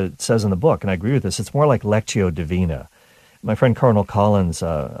thing that it says in the book, and I agree with this, it's more like Lectio Divina. My friend Cardinal Collins,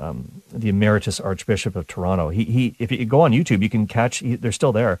 the Emeritus Archbishop of Toronto, he if you go on YouTube, you can catch, they're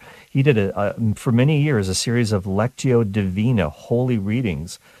still there. He did, for many years, a series of Lectio Divina, holy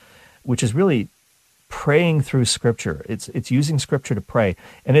readings, which is really praying through Scripture. It's using Scripture to pray.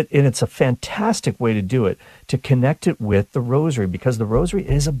 And it's a fantastic way to do it, to connect it with the Rosary, because the Rosary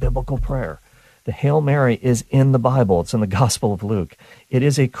is a biblical prayer. The Hail Mary is in the Bible. It's in the Gospel of Luke. It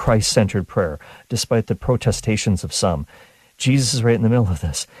is a Christ-centered prayer, despite the protestations of some. Jesus is right in the middle of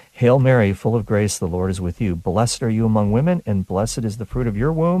this. Hail Mary, full of grace, the Lord is with you. Blessed are you among women, and blessed is the fruit of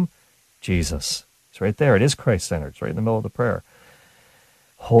your womb, Jesus. It's right there. It is Christ-centered. It's right in the middle of the prayer.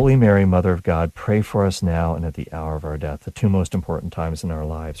 Holy Mary, Mother of God, pray for us now and at the hour of our death, the two most important times in our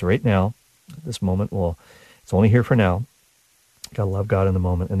lives. Right now, this moment, it's only here for now. Got to love God in the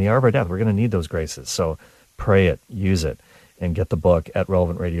moment. In the hour of our death, we're going to need those graces. So pray it, use it, and get the book at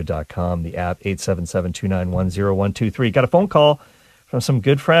relevantradio.com, the app 877-291-0123. Got a phone call from some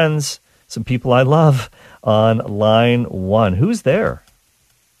good friends, some people I love on line 1. Who's there?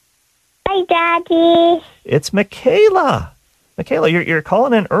 Hi, Daddy. It's Michaela. Michaela, you're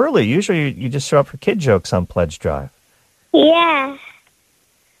calling in early. Usually you just show up for kid jokes on Pledge Drive. Yeah.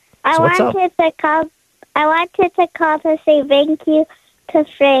 I wanted to call to say thank you to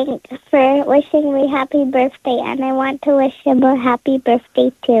Frank for wishing me happy birthday, and I want to wish him a happy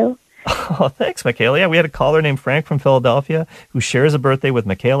birthday too. Oh, thanks, Michaela. Yeah, we had a caller named Frank from Philadelphia who shares a birthday with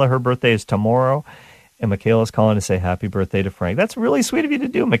Michaela. Her birthday is tomorrow, and Michaela's calling to say happy birthday to Frank. That's really sweet of you to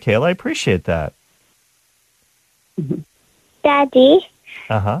do, Michaela. I appreciate that. Daddy?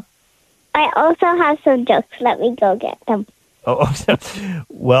 Uh-huh. I also have some jokes. Let me go get them. Oh,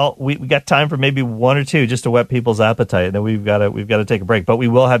 well, we got time for maybe one or two just to whet people's appetite, and then we've got to take a break. But we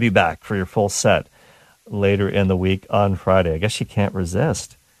will have you back for your full set later in the week on Friday. I guess you can't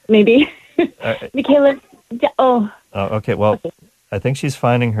resist. Maybe. Michaela. Oh, okay. Well, okay. I think she's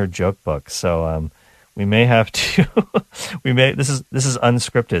finding her joke book, so we may have to. This is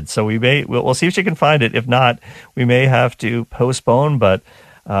unscripted, so we'll see if she can find it. If not, we may have to postpone. But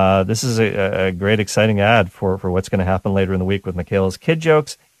this is a great, exciting ad for what's going to happen later in the week with Michaela's kid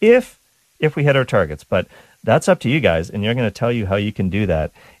jokes, if we hit our targets. But that's up to you guys, and you're going to tell you how you can do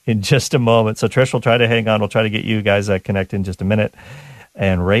that in just a moment. So Trish will try to hang on. We'll try to get you guys connected in just a minute.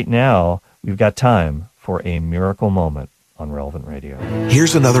 And right now, we've got time for a miracle moment on Relevant Radio.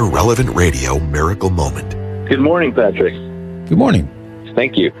 Here's another Relevant Radio miracle moment. Good morning, Patrick. Good morning.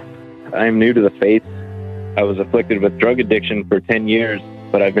 Thank you. I am new to the faith. I was afflicted with drug addiction for 10 years,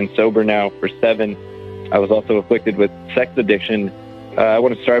 but I've been sober now for 7. I was also afflicted with sex addiction. I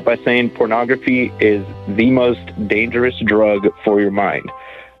want to start by saying pornography is the most dangerous drug for your mind.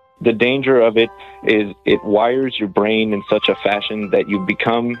 the danger of it is it wires your brain in such a fashion that you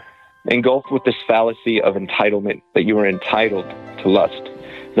become engulfed with this fallacy of entitlement, that you are entitled to lust,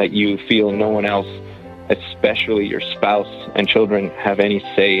 that you feel no one else, especially your spouse and children, have any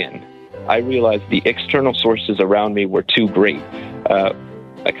say in. I realized the external sources around me were too great.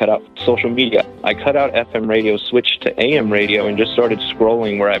 I cut out social media. I cut out FM radio, switched to AM radio, and just started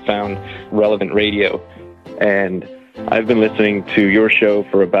scrolling where I found relevant radio. And I've been listening to your show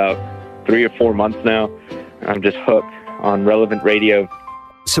for about 3 or 4 months now. I'm just hooked on relevant radio.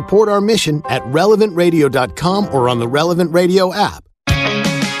 Support our mission at relevantradio.com or on the Relevant Radio app.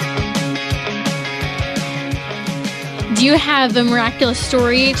 Do you have a miraculous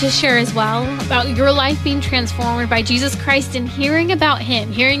story to share as well about your life being transformed by Jesus Christ and hearing about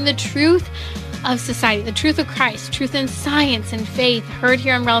Him, hearing the truth of society, the truth of Christ, truth in science and faith, heard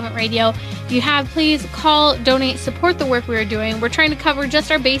here on Relevant Radio? If you have, please call, donate, support the work we are doing. We're trying to cover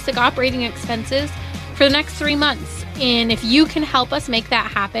just our basic operating expenses for the next 3 months. And if you can help us make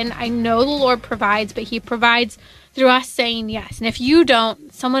that happen, I know the Lord provides, but He provides through us saying yes. And if you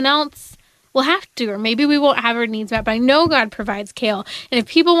don't, someone else will have to, or maybe we won't have our needs met, but I know God provides, Cale. And if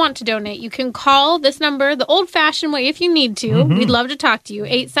people want to donate, you can call this number the old-fashioned way if you need to. Mm-hmm. We'd love to talk to you,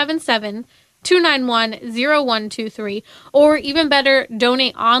 877-291-0123. Or even better,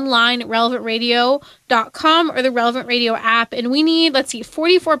 donate online at relevantradio.com or the Relevant Radio app. And we need,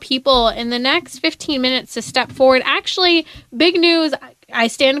 44 people in the next 15 minutes to step forward. Actually, big news, I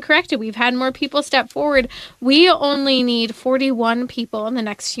stand corrected. We've had more people step forward. We only need 41 people in the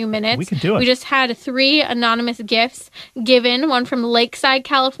next few minutes. We can do it. We just had 3 anonymous gifts given, one from Lakeside,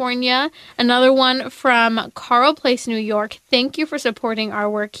 California, another one from Carl Place, New York. Thank you for supporting our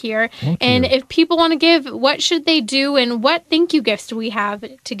work here. And if people want to give, what should they do, and what thank you gifts do we have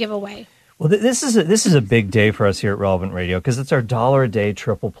to give away? Well, this is a big day for us here at Relevant Radio because it's our $1 a day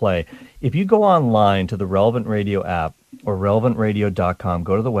triple play. If you go online to the Relevant Radio app or relevantradio.com,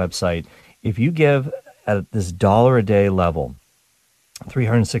 go to the website. If you give at this $1 a day level,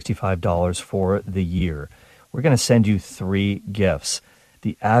 $365 for the year, we're going to send you 3 gifts.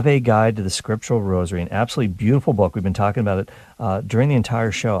 The Ave Guide to the Scriptural Rosary, an absolutely beautiful book. We've been talking about it during the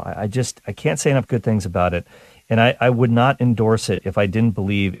entire show. I can't say enough good things about it. And I would not endorse it if I didn't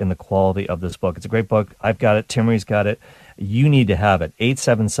believe in the quality of this book. It's a great book. I've got it. Timmery's got it. You need to have it.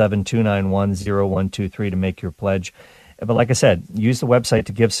 877-291-0123 to make your pledge. But like I said, use the website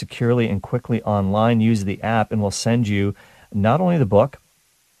to give securely and quickly online. Use the app, and we'll send you not only the book.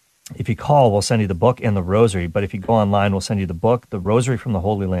 If you call, we'll send you the book and the rosary. But if you go online, we'll send you the book, the Rosary from the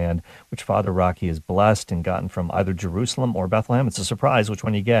Holy Land, which Father Rocky has blessed and gotten from either Jerusalem or Bethlehem. It's a surprise which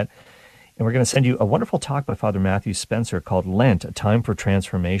one you get. And we're going to send you a wonderful talk by Father Matthew Spencer called Lent, A Time for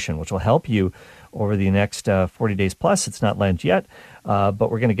Transformation, which will help you over the next 40 days plus. It's not Lent yet, but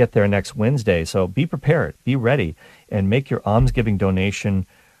we're going to get there next Wednesday. So be prepared, be ready, and make your almsgiving donation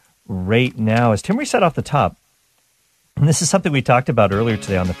right now. As Timmery said off the top, and this is something we talked about earlier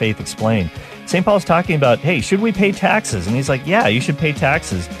today on the Faith Explained, St. Paul's talking about, hey, should we pay taxes? And he's like, yeah, you should pay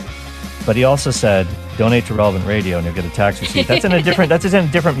taxes. But he also said, donate to Relevant Radio and you'll get a tax receipt. That's in a different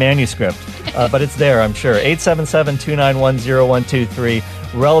manuscript, but it's there, I'm sure. 877-291-0123,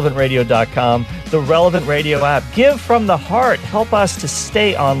 relevantradio.com, the Relevant Radio app. Give from the heart. Help us to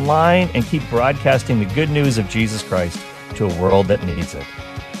stay online and keep broadcasting the good news of Jesus Christ to a world that needs it.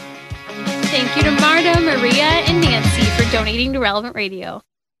 Thank you to Marta, Maria, and Nancy for donating to Relevant Radio.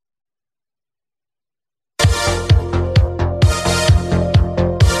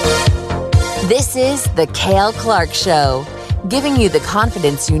 This is the Cale Clark Show, giving you the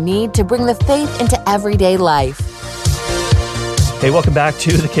confidence you need to bring the faith into everyday life. Hey, welcome back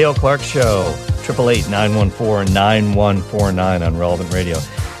to the Cale Clark Show, 888-914-9149 on Relevant Radio.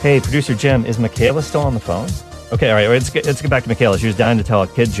 Hey, producer Jim, is Michaela still on the phone? Okay, all right, let's get back to Michaela. She was dying to tell a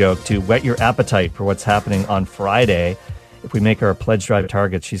kid joke to whet your appetite for what's happening on Friday. If we make our pledge drive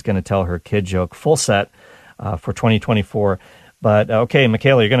targets, she's going to tell her kid joke, full set for 2024. But okay,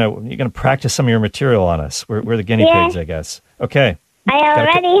 Michaela, you're gonna practice some of your material on us. We're the guinea pigs, I guess. Okay. I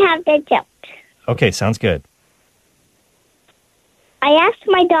already have the joke. Okay, sounds good. I asked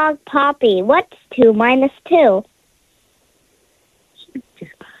my dog Poppy, "What's 2 minus 2?"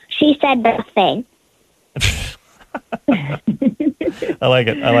 She said nothing. I like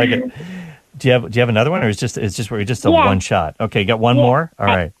it. Do you have another one, or is just a one shot? Okay, got one more. All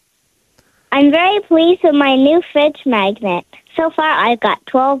right. I'm very pleased with my new fridge magnet. So far, I've got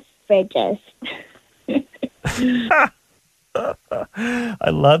 12 fridges. I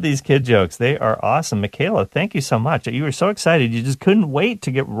love these kid jokes. They are awesome. Michaela, thank you so much. You were so excited. You just couldn't wait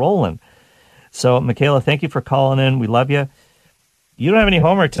to get rolling. So, Michaela, thank you for calling in. We love you. you don't have any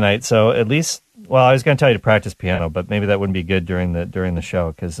homework tonight, so at least, well, I was going to tell you to practice piano, but maybe that wouldn't be good during the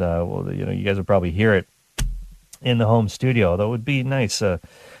show because, you guys would probably hear it in the home studio. That would be nice,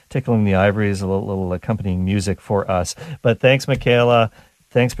 tickling the ivories, a little accompanying music for us. But thanks, Michaela.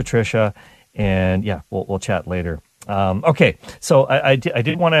 Thanks, Patricia. And yeah, we'll chat later. Okay, so I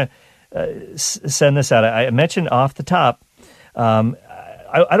did want to send this out. I mentioned off the top,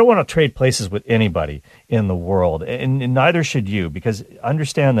 I don't want to trade places with anybody in the world, and neither should you, because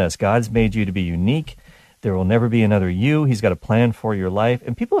understand this, God's made you to be unique. There will never be another you. He's got a plan for your life.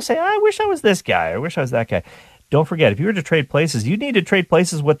 And people say, I wish I was this guy. I wish I was that guy. Don't forget, if you were to trade places, you need to trade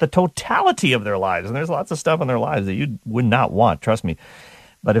places with the totality of their lives. And there's lots of stuff in their lives that you would not want, trust me.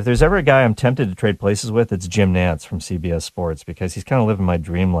 But if there's ever a guy I'm tempted to trade places with, it's Jim Nantz from CBS Sports, because he's kind of living my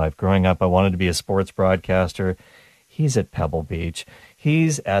dream life. Growing up, I wanted to be a sports broadcaster. He's at Pebble Beach.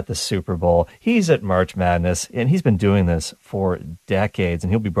 He's at the Super Bowl. He's at March Madness. And he's been doing this for decades.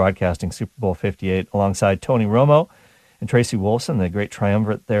 And he'll be broadcasting Super Bowl 58 alongside Tony Romo and Tracy Wolfson, the great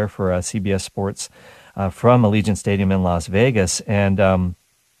triumvirate there for CBS Sports from Allegiant Stadium in Las Vegas. And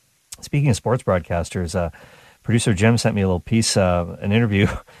speaking of sports broadcasters, producer Jim sent me a little piece, an interview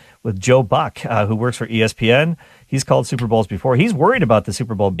with Joe Buck, who works for ESPN. He's called Super Bowls before. He's worried about the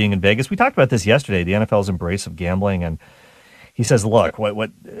Super Bowl being in Vegas. We talked about this yesterday, the NFL's embrace of gambling. And he says, look,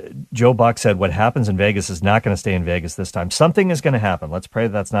 what Joe Buck said, what happens in Vegas is not going to stay in Vegas this time. Something is going to happen. Let's pray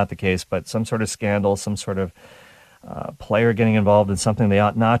that's not the case, but some sort of scandal, some sort of player getting involved in something they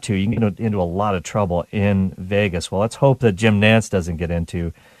ought not to. You can get into a lot of trouble in Vegas. Well, let's hope that Jim Nantz doesn't get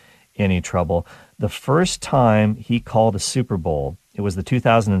into any trouble. The first time he called a Super Bowl, it was the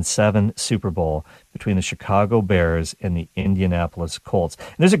 2007 Super Bowl between the Chicago Bears and the Indianapolis Colts.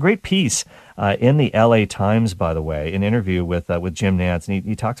 And there's a great piece in the LA Times, by the way, an interview with Jim Nantz, and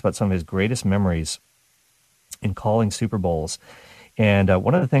he talks about some of his greatest memories in calling Super Bowls. And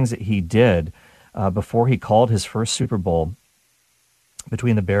one of the things that he did before he called his first Super Bowl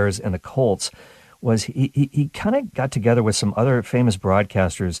between the Bears and the Colts was he kind of got together with some other famous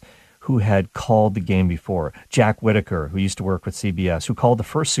broadcasters who had called the game before. Jack Whitaker, who used to work with CBS, who called the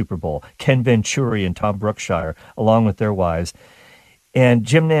first Super Bowl. Ken Venturi and Tom Brookshire, along with their wives. And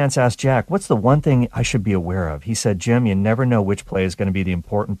Jim Nantz asked Jack, what's the one thing I should be aware of? He said, Jim, you never know which play is going to be the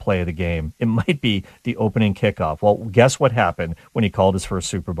important play of the game. It might be the opening kickoff. Well, guess what happened when he called his first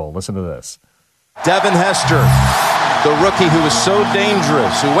Super Bowl? Listen to this. Devin Hester, the rookie who was so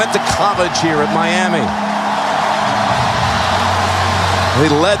dangerous, who went to college here at Miami. He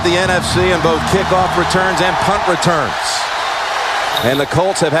led the NFC in both kickoff returns and punt returns. And the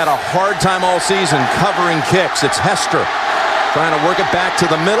Colts have had a hard time all season covering kicks. It's Hester trying to work it back to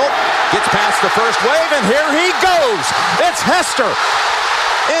the middle. Gets past the first wave, and here he goes. It's Hester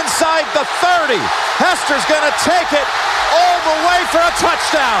inside the 30. Hester's going to take it all the way for a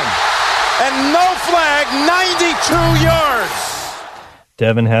touchdown. And no flag, 92 yards.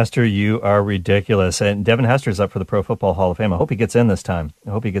 Devin Hester, you are ridiculous. And Devin Hester is up for the Pro Football Hall of Fame. I hope he gets in this time.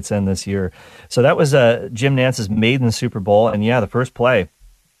 I hope he gets in this year. So that was Jim Nantz's maiden Super Bowl. And yeah, the first play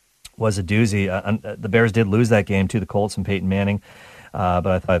was a doozy. The Bears did lose that game to the Colts and Peyton Manning. But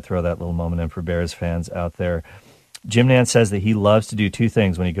I thought I'd throw that little moment in for Bears fans out there. Jim Nantz says that he loves to do two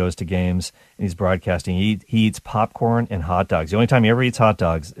things when he goes to games and he's broadcasting. He eats popcorn and hot dogs. The only time he ever eats hot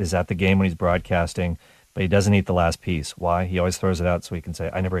dogs is at the game when he's broadcasting. But he doesn't eat the last piece. Why? He always throws it out so he can say,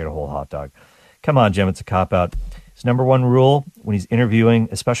 I never ate a whole hot dog. Come on, Jim, it's a cop-out. His number one rule when he's interviewing,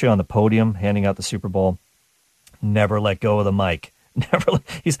 especially on the podium, handing out the Super Bowl, never let go of the mic.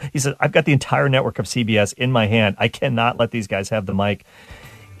 He said, I've got the entire network of CBS in my hand. I cannot let these guys have the mic.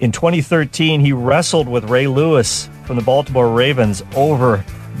 In 2013, he wrestled with Ray Lewis from the Baltimore Ravens over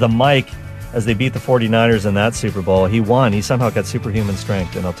the mic as they beat the 49ers in that Super Bowl. He won. He somehow got superhuman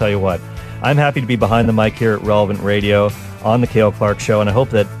strength. And I'll tell you what, I'm happy to be behind the mic here at Relevant Radio on the Cale Clark Show, and I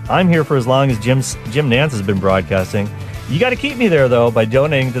hope that I'm here for as long as Jim Nantz has been broadcasting. You got to keep me there, though, by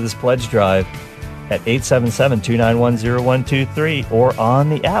donating to this pledge drive at 877-291-0123 or on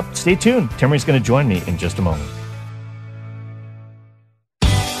the app. Stay tuned. Timmery's going to join me in just a moment.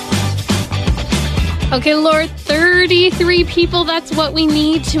 Okay, Lord, 33 people, that's what we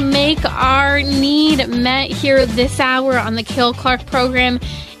need to make our need met here this hour on the Cale Clark program.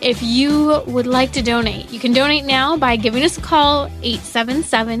 If you would like to donate, you can donate now by giving us a call,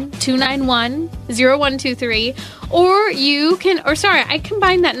 877-291-0123, I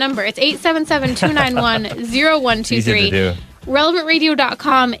combined that number. It's 877-291-0123. Easy to do.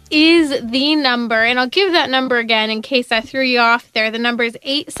 RelevantRadio.com is the number, and I'll give that number again in case I threw you off there. The number is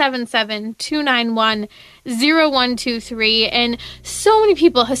 877-291-0123, and so many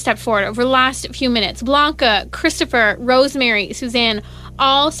people have stepped forward over the last few minutes. Blanca, Christopher, Rosemary, Suzanne,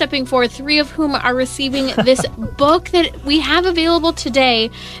 all stepping forward, 3 of whom are receiving this book that we have available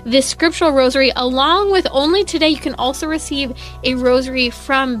today, this scriptural rosary, along with only today you can also receive a rosary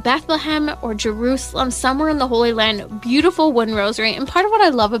from Bethlehem or Jerusalem, somewhere in the Holy Land, beautiful wooden rosary. And part of what I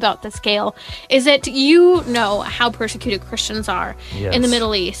love about this, Cale, is that you know how persecuted Christians are in the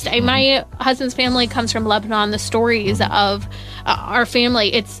Middle East. My husband's family comes from Lebanon. The stories of our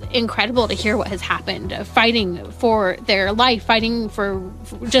family, it's incredible to hear what has happened, fighting for their life, fighting for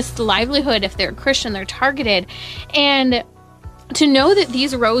just livelihood. If they're Christian, they're targeted. And to know that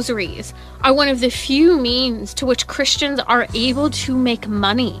these rosaries are one of the few means to which Christians are able to make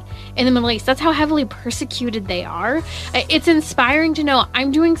money in the Middle East. That's how heavily persecuted they are. It's inspiring to know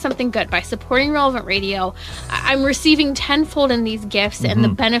I'm doing something good by supporting Relevant Radio. I'm receiving tenfold in these gifts and the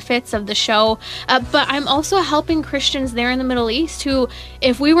benefits of the show. But I'm also helping Christians there in the Middle East who,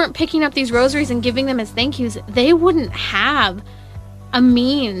 if we weren't picking up these rosaries and giving them as thank yous, they wouldn't have a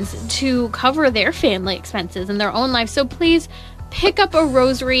means to cover their family expenses in their own life. So please pick up a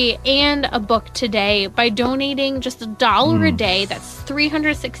rosary and a book today by donating just $1 a day. That's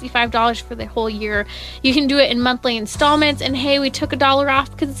 $365 for the whole year. You can do it in monthly installments. And hey, we took $1 off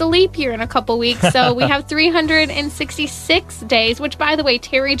because it's a leap year in a couple weeks. So we have 366 days, which, by the way,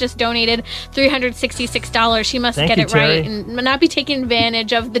 Terry just donated $366. She must get it right and not be taking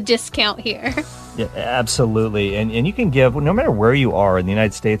advantage of the discount here. Yeah, absolutely. And you can give, no matter where you are in the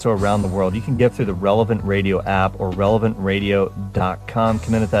United States or around the world, you can give through the Relevant Radio app or relevantradio.com.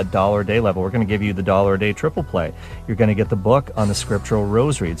 Come in at that $1 a day level. We're going to give you the $1 a day triple play. You're going to get the book on the scriptural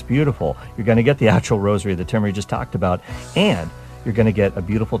rosary. It's beautiful. You're going to get the actual rosary that Timmy just talked about. And you're going to get a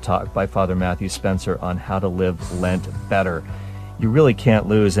beautiful talk by Father Matthew Spencer on how to live Lent better. You really can't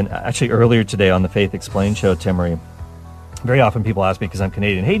lose. And actually earlier today on the Faith Explained show, Timmery, very often people ask me, because I'm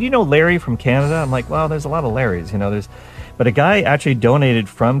Canadian, hey, do you know Larry from Canada? I'm like, well, there's a lot of Larrys, but a guy actually donated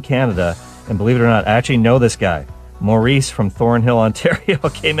from Canada, and believe it or not, I actually know this guy. Maurice from Thornhill, Ontario,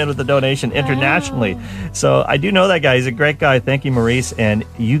 came in with a donation internationally. Wow. So I do know that guy. He's a great guy. Thank you, Maurice. And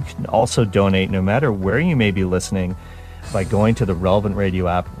you can also donate no matter where you may be listening by going to the Relevant Radio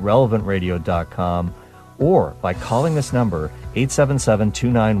app, relevantradio.com, or by calling this number,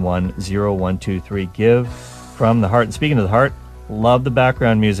 877-291-0123. Give from the heart. And speaking of the heart, love the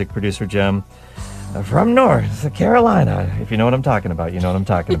background music, producer Jim. From North Carolina. If you know what I'm talking about, you know what I'm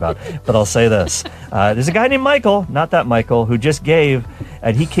talking about. But I'll say this. There's a guy named Michael, not that Michael, who just gave,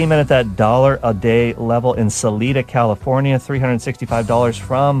 and he came in at that $1 a day level in Salida, California, $365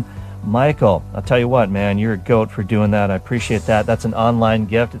 from Michael. I'll tell you what, man, you're a goat for doing that. I appreciate that. That's an online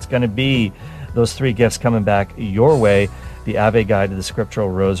gift. It's going to be those 3 gifts coming back your way. The Ave Guide to the Scriptural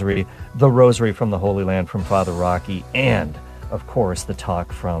Rosary, the Rosary from the Holy Land from Father Rocky, and, of course, the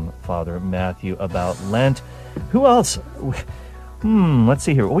talk from Father Matthew about Lent. Who else? Let's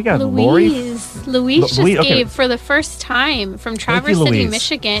see here. We got Louise. Louise just gave for the first time from Traverse City,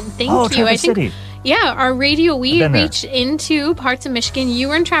 Michigan. Thank you. Traverse City. Yeah, our radio, we reached into parts of Michigan. You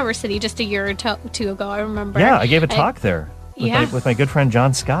were in Traverse City just a year or 2 ago, I remember. Yeah, I gave a talk there with my good friend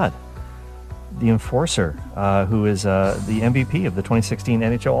John Scott, the enforcer, who is the MVP of the 2016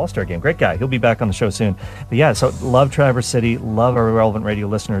 NHL All-Star Game. Great guy. He'll be back on the show soon. But yeah, so love Traverse City, love our Relevant Radio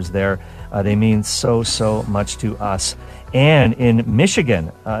listeners there. They mean so much to us. And in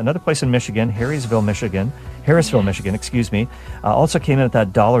Michigan, another place in Michigan, Harrisville, Michigan, also came in at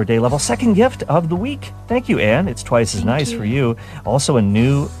that $1 a day level. Second gift of the week. Thank you, Ann. It's twice as nice for you. Also a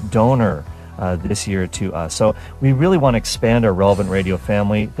new donor this year to us. So we really want to expand our Relevant Radio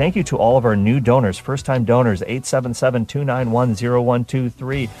family. Thank you to all of our new donors, first-time donors,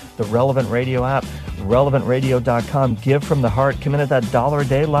 877-291-0123, the Relevant Radio app, relevantradio.com. Give from the heart. Come in at that $1 a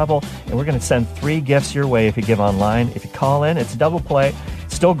day level, and we're going to send 3 gifts your way if you give online. If you call in, it's double play.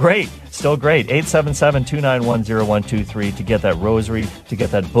 Still great. 877-291-0123 to get that rosary, to get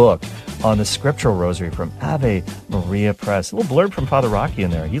that book on the scriptural rosary from Ave Maria Press. A little blurb from Father Rocky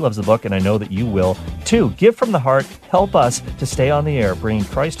in there. He loves the book, and I know that you will too. Give from the heart. Help us to stay on the air, bringing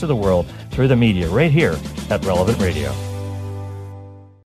Christ to the world through the media right here at Relevant Radio.